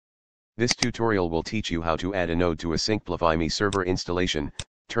This tutorial will teach you how to add a node to a Syncplify.me server installation,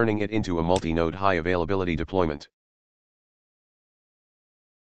 turning it into a multi-node high availability deployment.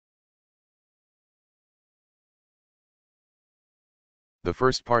 The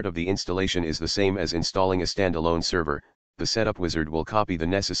first part of the installation is the same as installing a standalone server. The setup wizard will copy the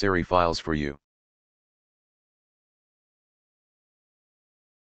necessary files for you.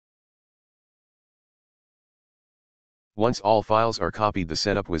 Once all files are copied, the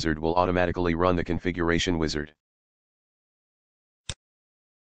setup wizard will automatically run the configuration wizard.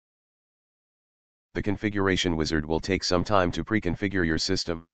 The configuration wizard will take some time to pre-configure your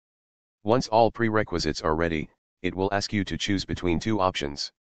system. Once all prerequisites are ready, it will ask you to choose between two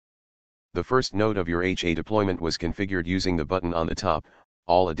options. The first node of your HA deployment was configured using the button on the top.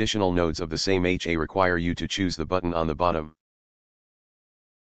 All additional nodes of the same HA require you to choose the button on the bottom.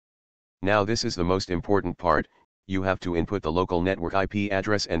 Now this is the most important part. You have to input the local network IP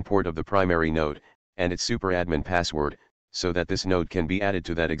address and port of the primary node, and its superadmin password, so that this node can be added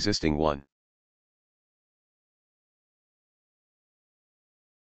to that existing one.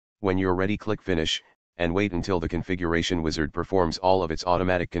 When you're ready, click Finish, and wait until the configuration wizard performs all of its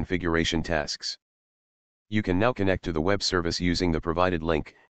automatic configuration tasks. You can now connect to the web service using the provided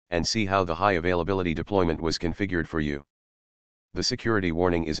link, and see how the high availability deployment was configured for you. The security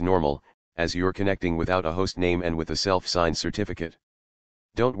warning is normal, as you're connecting without a host name and with a self-signed certificate.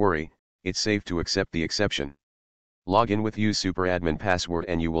 Don't worry, it's safe to accept the exception. Log in with use superadmin password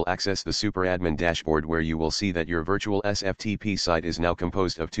and you will access the superadmin dashboard, where you will see that your virtual SFTP site is now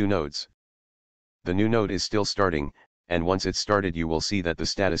composed of 2 nodes. The new node is still starting, and once it's started you will see that the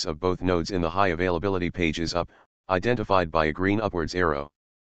status of both nodes in the high availability page is up, identified by a green upwards arrow.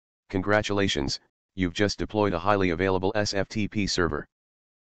 Congratulations, you've just deployed a highly available SFTP server.